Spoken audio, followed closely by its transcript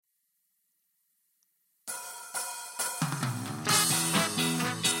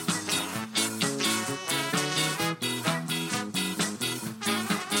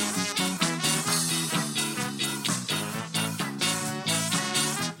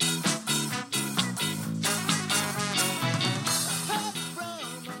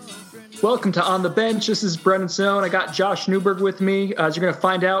Welcome to On the Bench. This is Brennan Snowden. I got Josh Newberg with me. As you're going to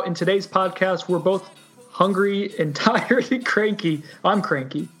find out in today's podcast, we're both hungry and tired and cranky. I'm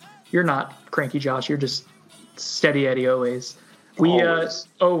cranky. You're not cranky, Josh. You're just steady Eddie always.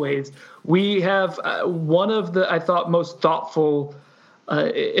 Always. We have one of the, I thought, most thoughtful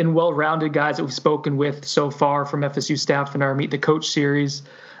and well-rounded guys that we've spoken with so far from FSU staff in our Meet the Coach series.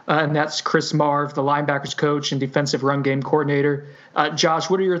 And that's Chris Marve, the linebackers coach and defensive run game coordinator. Josh,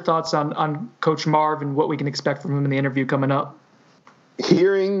 what are your thoughts on Coach Marve and what we can expect from him in the interview coming up?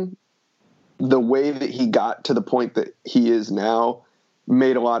 Hearing the way that he got to the point that he is now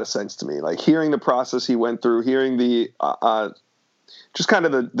made a lot of sense to me. Like hearing the process he went through, hearing the just kind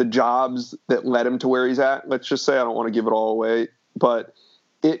of the jobs that led him to where he's at. Let's just say, I don't want to give it all away, but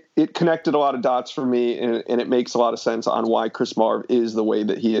it connected a lot of dots for me, and it makes a lot of sense on why Chris Marve is the way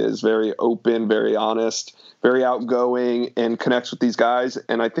that he is. Very open, very honest, very outgoing, and connects with these guys.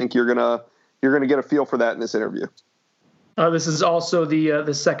 And I think you're gonna get a feel for that in this interview. This is also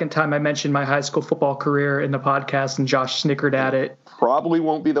the second time I mentioned my high school football career in the podcast, and Josh snickered at it. Probably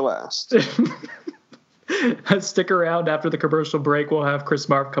won't be the last. Stick around after the commercial break. We'll have Chris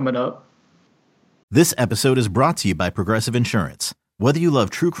Marve coming up. This episode is brought to you by Progressive Insurance. Whether you love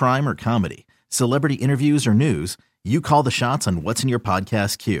true crime or comedy, celebrity interviews or news, you call the shots on what's in your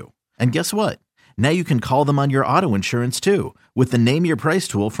podcast queue. And guess what? Now you can call them on your auto insurance too with the Name Your Price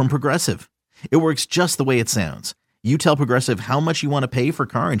tool from Progressive. It works just the way it sounds. You tell Progressive how much you want to pay for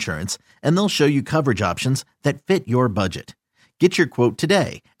car insurance, and they'll show you coverage options that fit your budget. Get your quote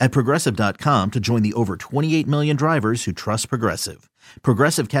today at Progressive.com to join the over 28 million drivers who trust Progressive.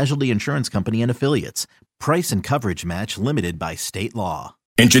 Progressive Casualty Insurance Company and Affiliates. Price and coverage match limited by state law.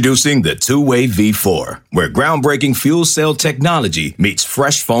 Introducing the Two-Way V4, where groundbreaking fuel cell technology meets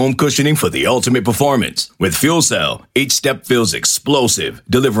fresh foam cushioning for the ultimate performance. With Fuel Cell, each step feels explosive,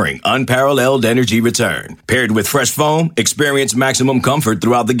 delivering unparalleled energy return. Paired with fresh foam, experience maximum comfort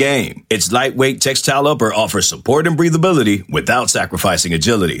throughout the game. Its lightweight textile upper offers support and breathability without sacrificing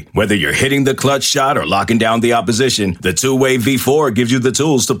agility. Whether you're hitting the clutch shot or locking down the opposition, the Two-Way V4 gives you the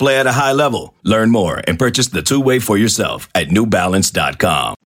tools to play at a high level. Learn more and purchase the Two-Way for yourself at NewBalance.com.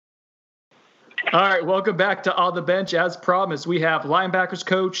 All right, welcome back to On the Bench. As promised, we have linebackers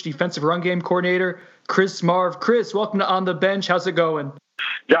coach, defensive run game coordinator, Chris Marve. Chris, welcome to On the Bench. How's it going?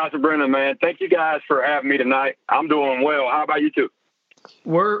 Josh and Brennan, man, thank you guys for having me tonight. I'm doing well. How about you two?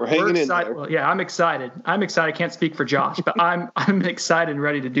 We're hanging excited. in there. Well, yeah, I'm excited. I can't speak for Josh, but I'm excited and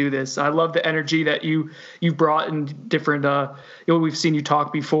ready to do this. I love the energy that you brought in different. We've seen you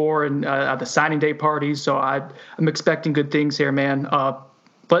talk before and at the signing day parties, so I'm expecting good things here, man.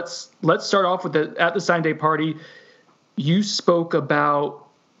 Let's start off with at the signing day party. You spoke about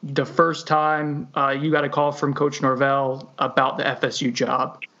the first time you got a call from Coach Norvell about the FSU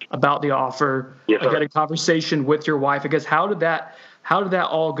job, about the offer. Yes, sir. I had a conversation with your wife. I guess how did that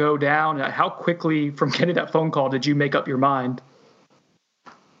all go down? How quickly from getting that phone call did you make up your mind?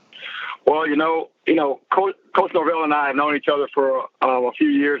 Well, Coach Norvell and I have known each other for a few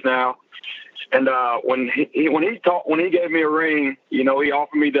years now. And when he gave me a ring, he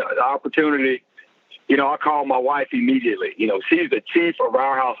offered me the opportunity. I called my wife immediately. She's the chief of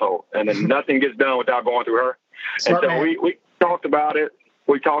our household, and then nothing gets done without going through her. Smart and so man. we talked about it.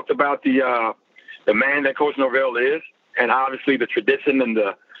 We talked about the man that Coach Norvell is, and obviously the tradition and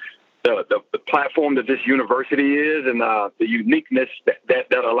the platform that this university is, and the uniqueness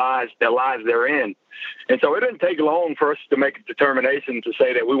that lies therein. And so it didn't take long for us to make a determination to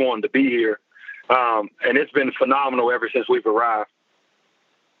say that we wanted to be here. And it's been phenomenal ever since we've arrived.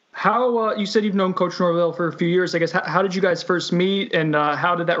 How you said you've known Coach Norvell for a few years. I guess how did you guys first meet, and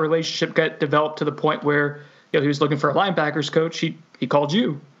how did that relationship get developed to the point where he was looking for a linebackers coach? He called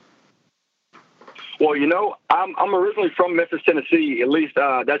you. Well, I'm originally from Memphis, Tennessee. At least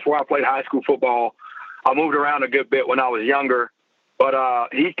that's where I played high school football. I moved around a good bit when I was younger, but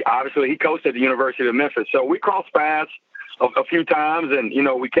he coached at the University of Memphis. So we crossed paths a few times, and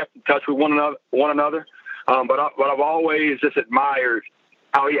we kept in touch with one another. But I've always just admired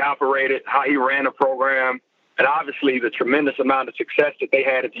how he operated, how he ran a program, and obviously the tremendous amount of success that they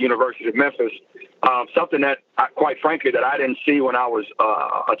had at the University of Memphis. Something that, quite frankly, that I didn't see when I was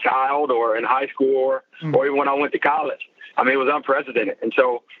a child or in high school or even when I went to college. I mean, it was unprecedented. And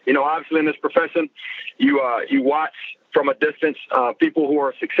so, obviously in this profession, you watch from a distance people who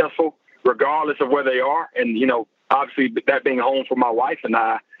are successful, regardless of where they are, and obviously, that being home for my wife and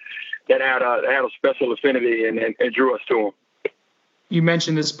I, that had a special affinity and drew us to him. You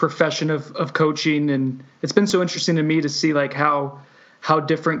mentioned this profession of coaching, and it's been so interesting to me to see like how how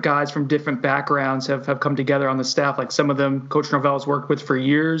different guys from different backgrounds have come together on the staff. Like some of them Coach Norvell has worked with for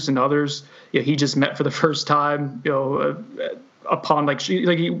years, and others, he just met for the first time, upon like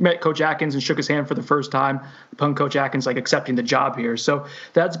he met Coach Atkins and shook his hand for the first time upon Coach Atkins accepting the job here. So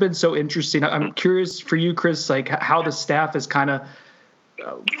that's been so interesting. I'm curious for you, Chris, how the staff is kind of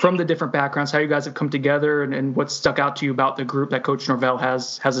from the different backgrounds, how you guys have come together, and what stuck out to you about the group that Coach Norvell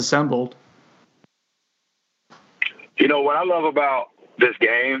has assembled. What I love about this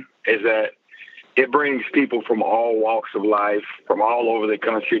game is that it brings people from all walks of life, from all over the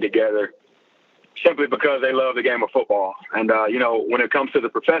country together, simply because they love the game of football. And, when it comes to the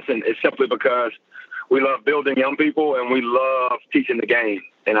profession, it's simply because we love building young people and we love teaching the game.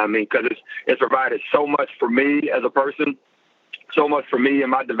 And because it's provided so much for me as a person, so much for me in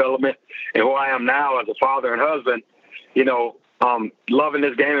my development and who I am now as a father and husband, loving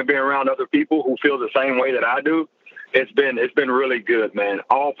this game and being around other people who feel the same way that I do. It's been really good, man.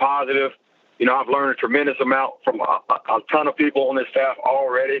 All positive. I've learned a tremendous amount from a ton of people on this staff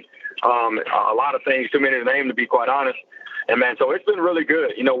already. A lot of things, too many to name, to be quite honest. And, man, so it's been really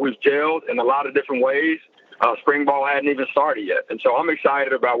good. We've gelled in a lot of different ways. Spring ball hadn't even started yet. And so I'm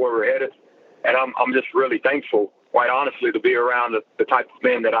excited about where we're headed. And I'm just really thankful, quite honestly, to be around the type of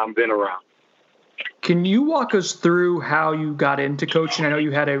men that I've been around. Can you walk us through how you got into coaching? I know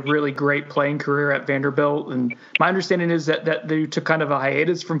you had a really great playing career at Vanderbilt, and my understanding is that you took kind of a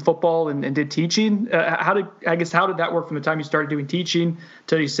hiatus from football and did teaching. How did that work from the time you started doing teaching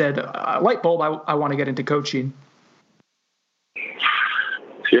till you said, light bulb, I want to get into coaching?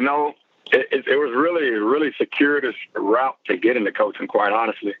 It was really, really circuitous route to get into coaching, quite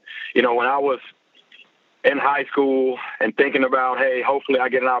honestly. When I was in high school and thinking about, hey, hopefully I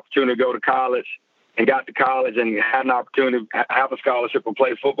get an opportunity to go to college, and got to college and had an opportunity to have a scholarship and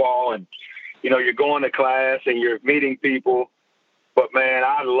play football. And, you're going to class and you're meeting people. But, man,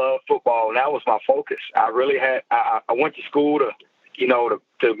 I love football, and that was my focus. I really had I went to school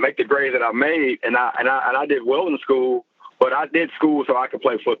to make the grades that I made, and I did well in school, but I did school so I could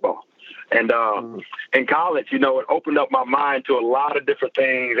play football. And in college, it opened up my mind to a lot of different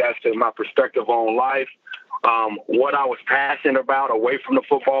things as to my perspective on life, what I was passionate about away from the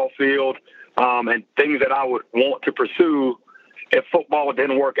football field, and things that I would want to pursue if football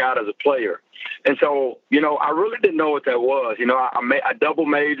didn't work out as a player. And so, I really didn't know what that was. I double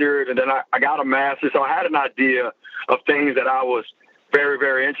majored, and then I got a master's. So I had an idea of things that I was very,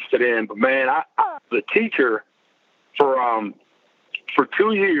 very interested in. But, man, I was a teacher for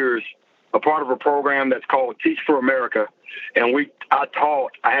 2 years, a part of a program that's called Teach for America. And I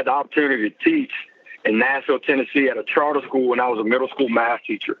had the opportunity to teach in Nashville, Tennessee at a charter school when I was a middle school math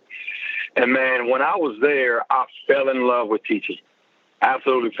teacher. And, man, when I was there, I fell in love with teaching.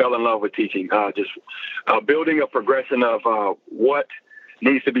 Absolutely fell in love with teaching. Building a progression of what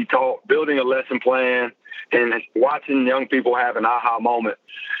needs to be taught, building a lesson plan, and watching young people have an aha moment.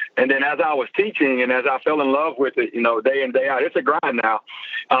 And then as I was teaching and as I fell in love with it, day in, day out, it's a grind now.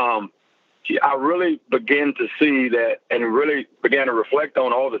 I really began to see that and really began to reflect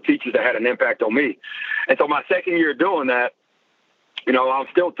on all the teachers that had an impact on me. And so my second year doing that, I'm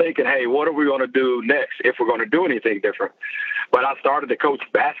still thinking, hey, what are we going to do next if we're going to do anything different? But I started to coach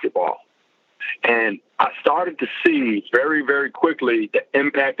basketball. And I started to see very, very quickly the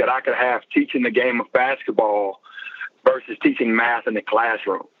impact that I could have teaching the game of basketball versus teaching math in the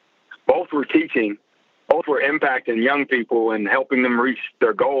classroom. Both were teaching, both were impacting young people and helping them reach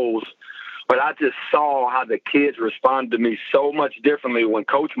their goals. But I just saw how the kids responded to me so much differently when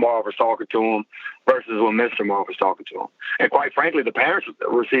Coach Marv was talking to them versus when Mr. Marv was talking to them. And quite frankly, the parents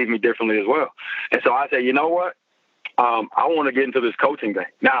received me differently as well. And so I said, you know what? I want to get into this coaching thing.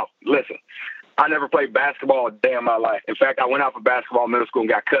 Now, listen, I never played basketball a day in my life. In fact, I went out for basketball in middle school and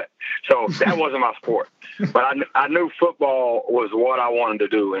got cut. So that wasn't my sport. But I knew football was what I wanted to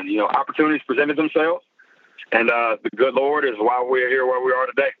do. And, opportunities presented themselves. And the good Lord is why we're here where we are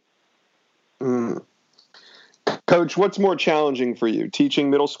today. Coach, what's more challenging for you, teaching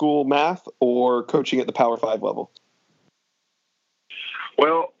middle school math or coaching at the Power 5 level?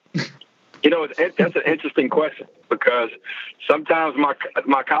 Well, that's an interesting question because sometimes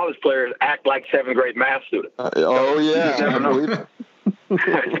my college players act like seventh grade math students. I believe it.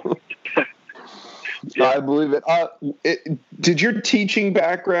 I believe it. Did your teaching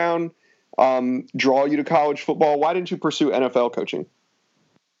background draw you to college football? Why didn't you pursue NFL coaching?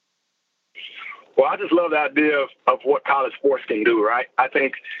 Well, I just love the idea of what college sports can do, right? I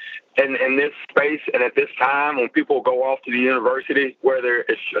think in this space and at this time when people go off to the university, whether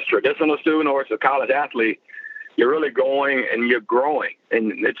it's a traditional student or it's a college athlete, you're really going and you're growing.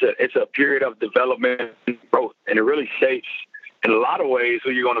 And it's a period of development and growth, and it really shapes in a lot of ways,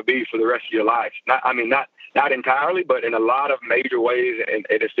 who you're going to be for the rest of your life. Not entirely, but in a lot of major ways, and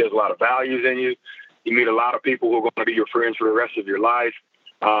it instills a lot of values in you. You meet a lot of people who are going to be your friends for the rest of your life,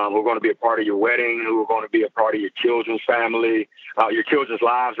 who are going to be a part of your wedding, who are going to be a part of your children's family, your children's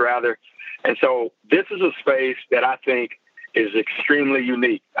lives, rather. And so this is a space that I think is extremely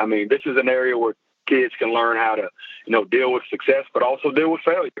unique. I mean, this is an area where kids can learn how to, deal with success, but also deal with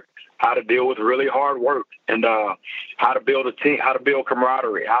failure, how to deal with really hard work, and how to build a team, how to build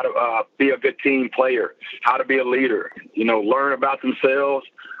camaraderie, how to be a good team player, how to be a leader, learn about themselves,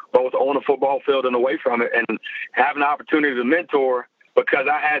 both on the football field and away from it, and have an opportunity to mentor. Because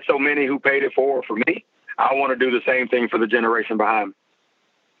I had so many who paid it forward for me, I want to do the same thing for the generation behind me.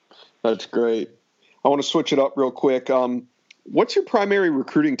 That's great. I want to switch it up real quick. What's your primary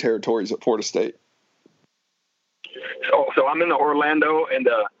recruiting territories at Florida State? So I'm in the Orlando and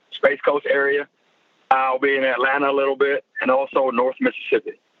the Space Coast area. I'll be in Atlanta a little bit, and also North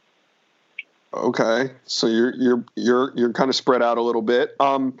Mississippi. Okay, so you're kind of spread out a little bit.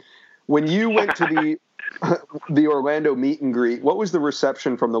 When you went to the Orlando meet and greet, what was the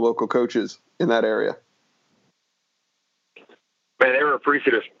reception from the local coaches in that area? Man, they were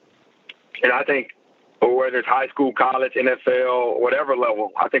appreciative. And I think whether it's high school, college, NFL, whatever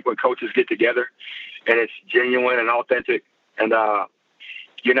level, I think when coaches get together and it's genuine and authentic, and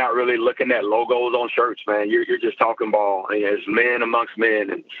you're not really looking at logos on shirts, man. You're just talking ball as men amongst men.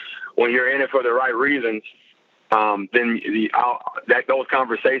 And when you're in it for the right reasons, then those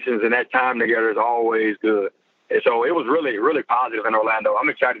conversations and that time together is always good. And so it was really, really positive in Orlando. I'm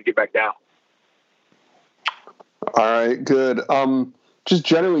excited to get back down. All right, good. Just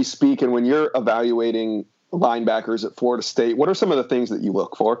generally speaking, when you're evaluating linebackers at Florida State, what are some of the things that you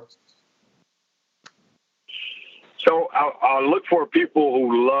look for? So I'll look for people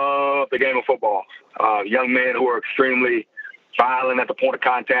who love the game of football, young men who are extremely violent at the point of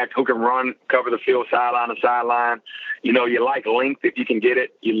contact, who can run, cover the field sideline to sideline. You like length if you can get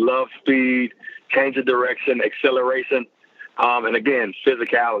it. You love speed, change of direction, acceleration, and again,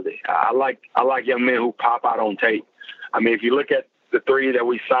 physicality. I like young men who pop out on tape. I mean, if you look at the three that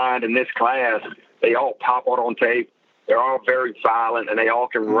we signed in this class, they all pop out on tape. They're all very violent, and they all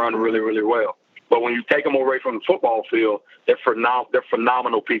can run really, really well. But when you take them away from the football field, they're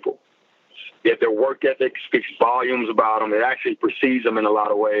phenomenal people. Yet their work ethic speaks volumes about them. It actually precedes them in a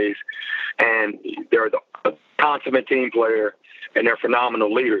lot of ways. And they're a consummate team player, and they're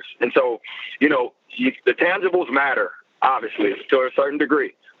phenomenal leaders. And so, the tangibles matter, obviously, to a certain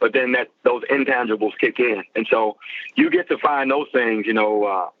degree. But then those intangibles kick in. And so you get to find those things,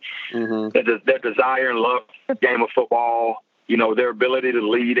 their desire and love for the game of football, their ability to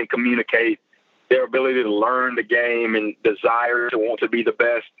lead and communicate, their ability to learn the game and desire to want to be the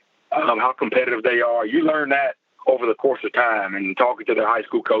best, how competitive they are. You learn that over the course of time and talking to their high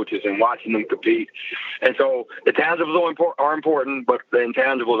school coaches and watching them compete. And so the tangibles are important, but the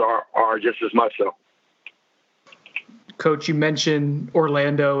intangibles are just as much so. Coach, you mentioned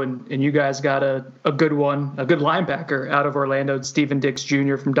Orlando, and you guys got a good one, a good linebacker out of Orlando, Stephen Dix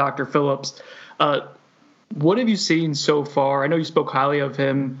Jr. from Dr. Phillips. What have you seen so far? I know you spoke highly of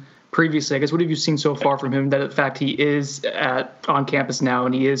him previously. I guess what have you seen so far from him that in fact he is on campus now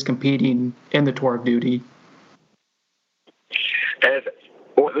and he is competing in the tour of duty?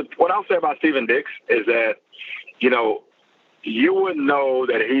 What I'll say about Stephen Dix is that, you wouldn't know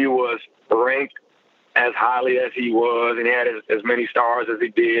that he was ranked as highly as he was, and he had as many stars as he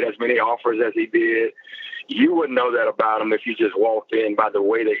did, as many offers as he did. You wouldn't know that about him if you just walked in by the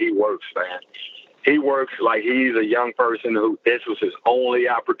way that he works, man. He works like he's a young person who this was his only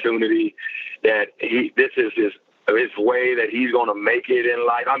opportunity, that this is his way that he's going to make it in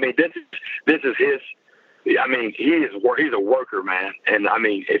life. I mean, this is his. I mean, he's a worker, man. And I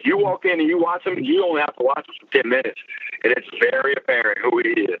mean, if you walk in and you watch him, you only have to watch him for 10 minutes, and it's very apparent who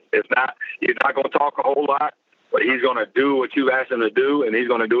he is. He's not going to talk a whole lot, but he's going to do what you asked him to do, and he's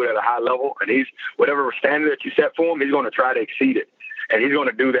going to do it at a high level. And whatever standard that you set for him, he's going to try to exceed it. And he's going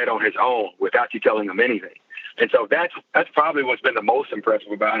to do that on his own without you telling him anything. And so that's probably what's been the most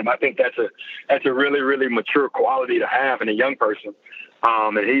impressive about him. I think that's a really, really mature quality to have in a young person.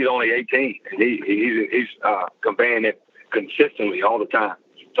 And he's only 18, and he's conveying it consistently all the time.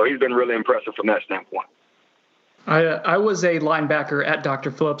 So he's been really impressive from that standpoint. I was a linebacker at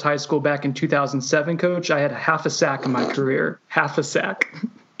Dr. Phillips High School back in 2007, Coach. I had half a sack in my career. Half a sack.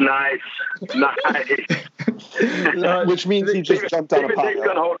 Nice. Which means he just jumped on a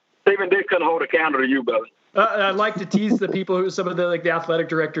pile. Stephen Dix couldn't hold a candle to you, brother. I like to tease the people some of the athletic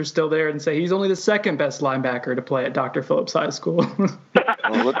directors still there and say he's only the second best linebacker to play at Dr. Phillips High School.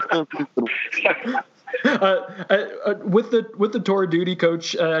 With the tour of duty,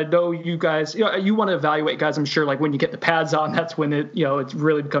 Coach, I know you guys, you want to evaluate guys. I'm sure, like when you get the pads on, that's when it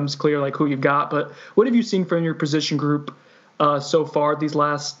really becomes clear like who you've got. But what have you seen from your position group so far these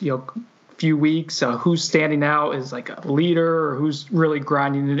last few weeks? Who's standing out as like a leader, or who's really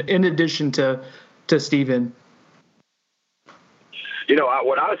grinding in addition to Steven?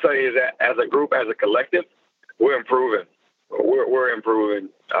 What I would say is that as a group, as a collective, we're improving. We're improving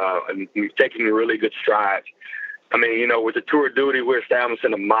and taking really good strides. I mean, with the tour of duty, we're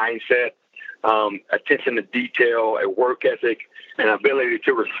establishing a mindset, attention to detail, a work ethic, and ability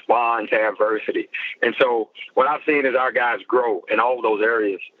to respond to adversity. And so what I've seen is our guys grow in all of those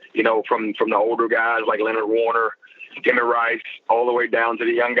areas, from the older guys like Leonard Warner, Jimmy Rice, all the way down to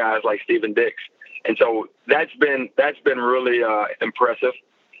the young guys like Stephen Dix. And so that's been really impressive,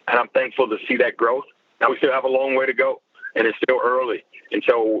 and I'm thankful to see that growth. Now we still have a long way to go, and it's still early. And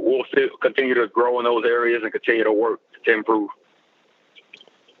so we'll still continue to grow in those areas and continue to work to improve.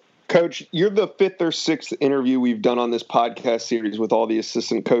 Coach, you're the fifth or sixth interview we've done on this podcast series with all the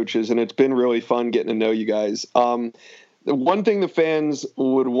assistant coaches, and it's been really fun getting to know you guys. The one thing the fans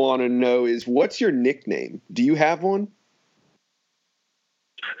would want to know is, what's your nickname? Do you have one?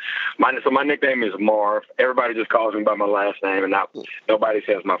 My nickname is Marv. Everybody just calls me by my last name, and nobody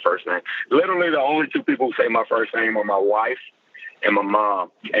says my first name. Literally, the only two people who say my first name are my wife and my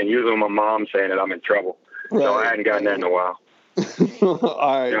mom. And usually my mom's saying that I'm in trouble. Right. So I hadn't gotten that in a while.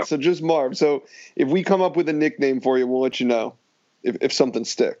 All right, yeah. So just Marv. So if we come up with a nickname for you, we'll let you know if something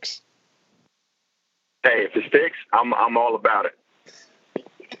sticks. Hey, if it sticks, I'm all about it.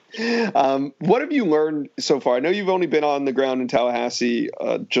 What have you learned so far? I know you've only been on the ground in Tallahassee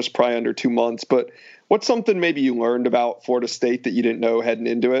just probably under 2 months, but what's something maybe you learned about Florida State that you didn't know heading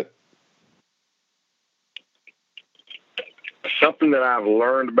into it? Something that I've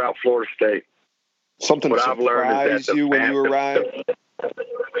learned about Florida State. Something that surprised you when you arrived?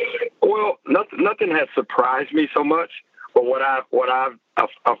 Well, nothing has surprised me so much, but what I've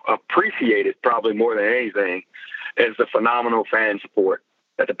appreciated probably more than anything is the phenomenal fan support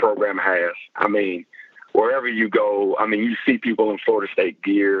that the program has. I mean, wherever you go, you see people in Florida State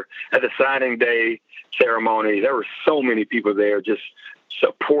gear. At the signing day ceremony, there were so many people there just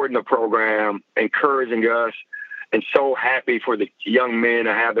supporting the program, encouraging us, and so happy for the young men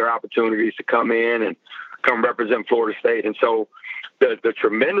to have their opportunities to come in and come represent Florida State. And so the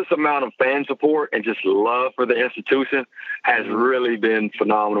tremendous amount of fan support and just love for the institution has really been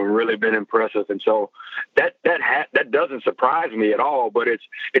phenomenal, really been impressive. And so that doesn't surprise me at all, but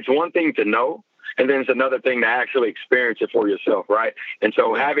it's one thing to know, and then it's another thing to actually experience it for yourself, right? And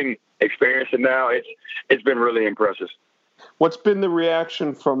so having experienced it now, it's been really impressive. What's been the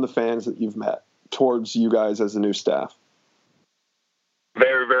reaction from the fans that you've met towards you guys as the new staff?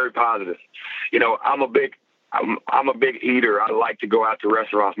 Very, very positive. I'm a big eater. I like to go out to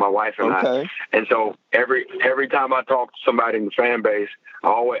restaurants, my wife and I. And so every time I talk to somebody in the fan base,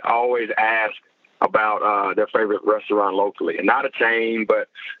 I always ask about their favorite restaurant locally, and not a chain, but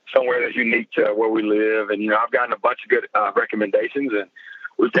somewhere that's unique to where we live. And I've gotten a bunch of good recommendations, and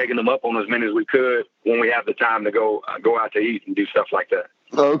we've taken them up on as many as we could when we have the time to go out to eat and do stuff like that.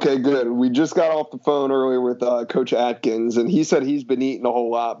 Okay, good. We just got off the phone earlier with Coach Atkins, and he said he's been eating a whole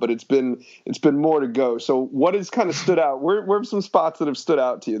lot, but it's been more to go. So what has kind of stood out? Where are some spots that have stood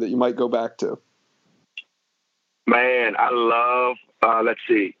out to you that you might go back to? Man, I love, let's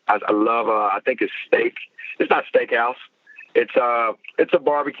see. I love, I think it's steak. It's not Steakhouse. It's a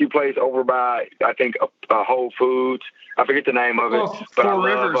barbecue place over by, I think, Whole Foods. I forget the name of it. But Four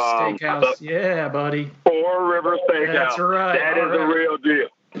Rivers Steakhouse. Yeah, buddy. Four Rivers Steakhouse. That's right. That is a real deal.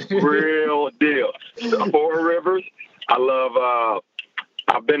 Real deal. Four Rivers. I love,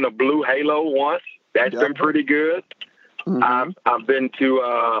 I've been to Blue Halo once. That's been pretty good. Mm-hmm. I've been to,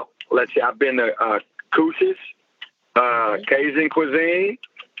 I've been to Couch's, Cajun Cuisine.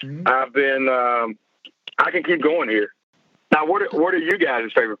 Mm-hmm. I've been, I can keep going here. Now, what are you guys'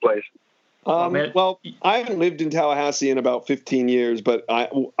 favorite place? Well, I haven't lived in Tallahassee in about 15 years, but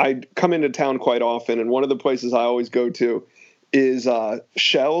I come into town quite often, and one of the places I always go to is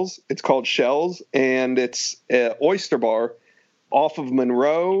Shell's. It's called Shell's, and it's an oyster bar off of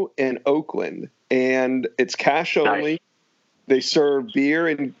Monroe and Oakland, and it's cash only. Nice. They serve beer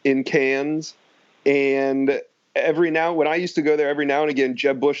in cans, and when I used to go there every now and again,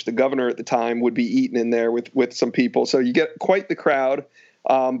 Jeb Bush, the governor at the time, would be eating in there with some people. So you get quite the crowd.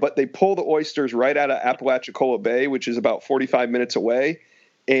 But they pull the oysters right out of Apalachicola Bay, which is about 45 minutes away,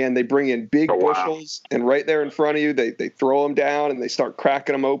 and they bring in big bushels, and right there in front of you, they throw them down and they start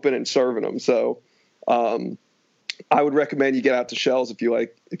cracking them open and serving them. So I would recommend you get out to Shell's if you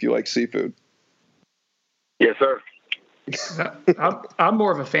like seafood. Yes, sir. I'm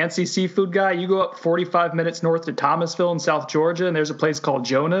more of a fancy seafood guy. You go up 45 minutes north to Thomasville in South Georgia, and there's a place called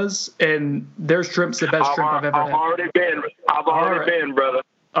Jonah's, and their shrimp's the best shrimp I've ever had. I've already been, brother.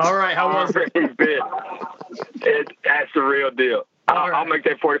 All right, how was it? That's the real deal. I'll make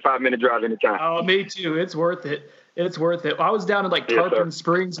that 45-minute drive anytime. Oh, me too. It's worth it. It's worth it. I was down in Tarpon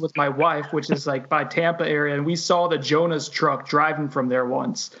Springs with my wife, which is by Tampa area, and we saw the Jonah's truck driving from there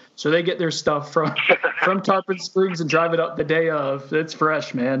once. So they get their stuff from Tarpon Springs and drive it up the day of. It's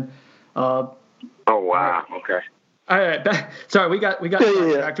fresh, man. Oh wow. Okay. All right. Sorry, we got.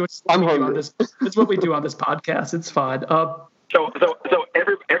 Yeah. I'm hungry. It's what we do on this podcast. It's fine. So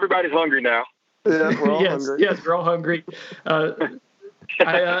everybody's hungry now. Yeah, we're all hungry. Yes, we're all hungry.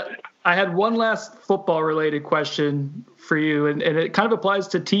 I had one last football-related question for you, and it kind of applies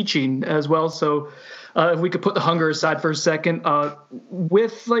to teaching as well. So if we could put the hunger aside for a second,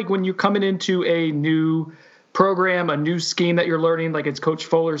 with when you're coming into a new program, a new scheme that you're learning, like it's Coach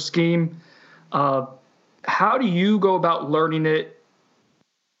Fuller's scheme, how do you go about learning it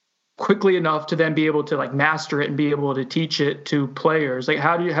quickly enough to then be able to master it and be able to teach it to players?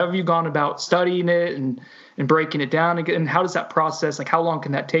 How have you gone about studying it and breaking it down, and how does that process, how long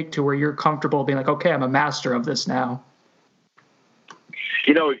can that take to where you're comfortable being okay, I'm a master of this now?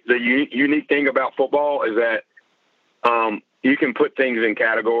 The unique thing about football is that you can put things in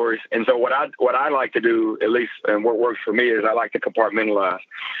categories. And so what I like to do, at least, and what works for me, is I like to compartmentalize.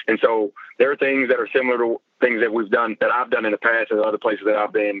 And so there are things that are similar to things that I've done in the past and other places that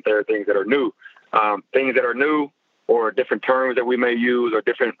I've been. There are things that are new. Things that are new, or different terms that we may use, or a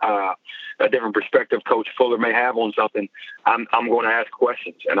different perspective Coach Fuller may have on something. I'm going to ask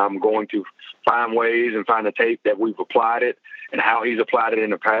questions, and I'm going to find ways and find the tape that we've applied it and how he's applied it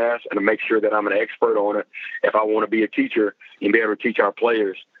in the past, and to make sure that I'm an expert on it if I want to be a teacher and be able to teach our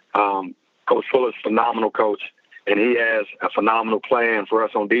players. Coach Fuller's a phenomenal coach, and he has a phenomenal plan for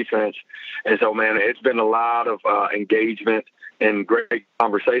us on defense. And so, man, it's been a lot of engagement and great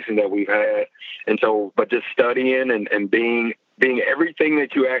conversation that we've had. And so, but just studying and being everything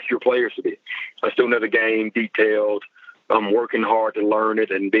that you ask your players to be, a student of the game, detailed, working hard to learn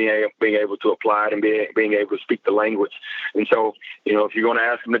it, and being able to apply it, and being able to speak the language. And so, if you're going to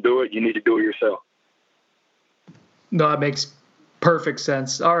ask them to do it, you need to do it yourself. No, that makes perfect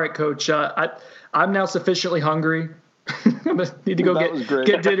sense. All right, Coach. I'm now sufficiently hungry. I need to go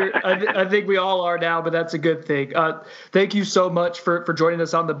get dinner. I think we all are now, but that's a good thing. Thank you so much for joining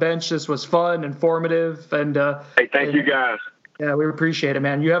us on the bench. This was fun, informative, and hey, thank you guys. Yeah, we appreciate it,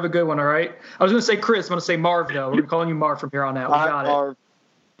 man. You have a good one. All right. I was going to say Chris. I'm going to say Marv though. We're calling you Marv from here on out. We got Marv.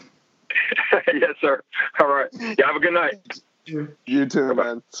 it. Yes, sir. All right. Yeah, have a good night. You too,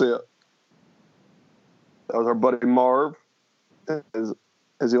 man. See ya. That was our buddy Marv,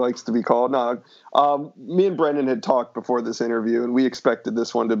 as he likes to be called. No, me and Brendan had talked before this interview, and we expected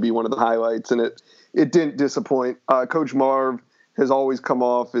this one to be one of the highlights, and it didn't disappoint. Coach Marv has always come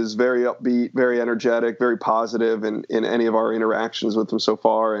off as very upbeat, very energetic, very positive in any of our interactions with him so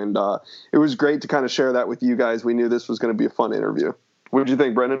far, and it was great to kind of share that with you guys. We knew this was going to be a fun interview. What did you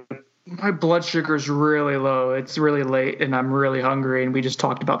think, Brendan? My blood sugar's really low. It's really late, and I'm really hungry, and we just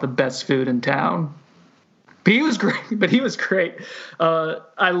talked about the best food in town. But he was great.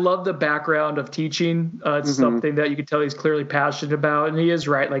 I love the background of teaching. It's something that you can tell he's clearly passionate about. And he is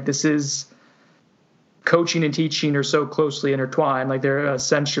right. This is coaching and teaching are so closely intertwined. They're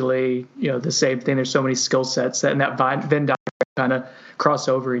essentially, the same thing. There's so many skill sets that Venn diagram kind of cross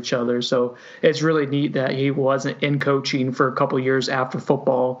over each other. So it's really neat that he wasn't in coaching for a couple of years after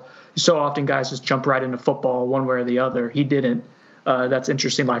football. So often guys just jump right into football one way or the other. He didn't. That's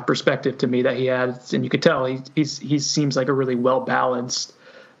interesting life perspective to me that he had, and you could tell he seems like a really well balanced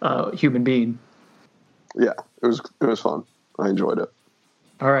human being. Yeah, it was fun. I enjoyed it.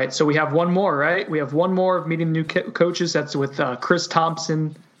 All right, so we have one more, right? We have one more of meeting new coaches. That's with Chris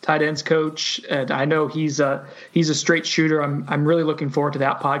Thompson, tight ends coach, and I know he's a straight shooter. I'm really looking forward to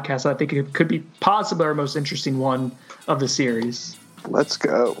that podcast. I think it could be possibly our most interesting one of the series. Let's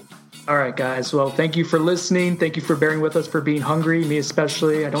go. All right, guys. Well, thank you for listening. Thank you for bearing with us, for being hungry. Me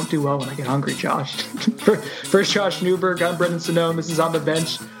especially. I don't do well when I get hungry, Josh. For Josh Newberg, I'm Brendan Sonnone. This is On the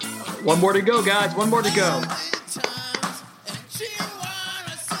Bench. One more to go, guys. One more to go.